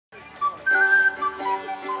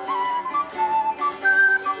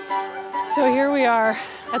So here we are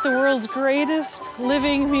at the world's greatest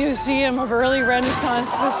living museum of early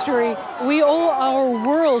Renaissance history. We owe our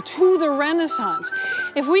world to the Renaissance.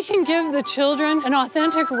 If we can give the children an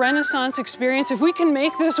authentic Renaissance experience, if we can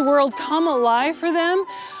make this world come alive for them,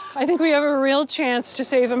 I think we have a real chance to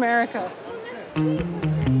save America.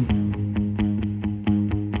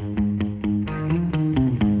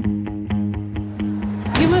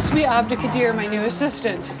 You must be Abdikadir, my new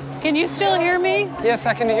assistant. Can you still hear me? Yes,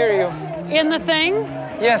 I can hear you. In the thing?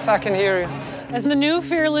 Yes, I can hear you. As the new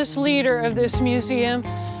fearless leader of this museum,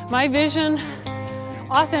 my vision,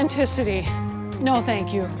 authenticity. No,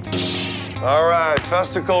 thank you. All right,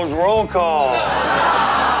 Festicles roll call.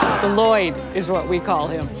 The Lloyd is what we call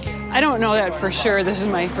him. I don't know that for sure. This is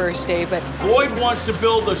my first day, but... Lloyd wants to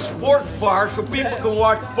build a sports bar so people can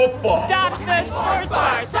watch football. Stop the sports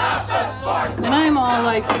bar! Stop the sports bar! And I'm all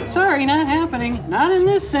like, sorry, not happening. Not in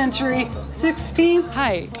this century. 16th.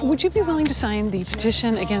 Hi, would you be willing to sign the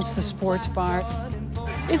petition against the sports bar?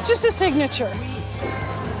 It's just a signature.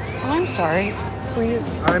 Oh, I'm sorry. Were you...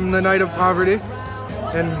 I'm the Knight of Poverty,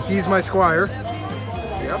 and he's my squire.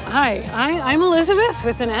 Yep. Hi, I'm Elizabeth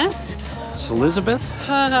with an S. It's Elizabeth?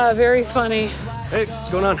 Very funny. Hey, what's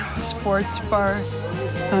going on? Sports bar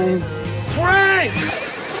sign. Frank!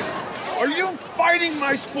 Are you fighting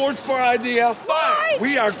my sports bar idea? Fine!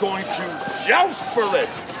 We are going to joust for it!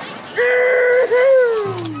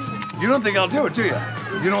 You don't think I'll do it, do you?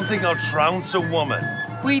 You don't think I'll trounce a woman?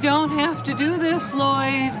 We don't have to do this,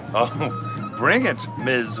 Lloyd. Oh, bring it,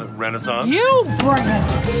 Ms. Renaissance. You bring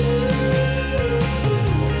it!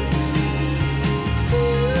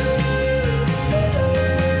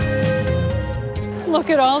 Look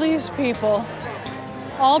at all these people,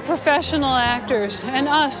 all professional actors, and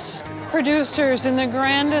us, producers in the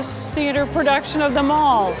grandest theater production of them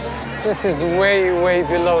all. This is way, way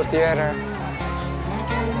below theater.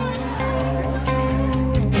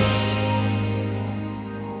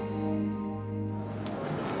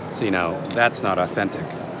 See, now, that's not authentic.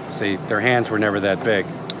 See, their hands were never that big.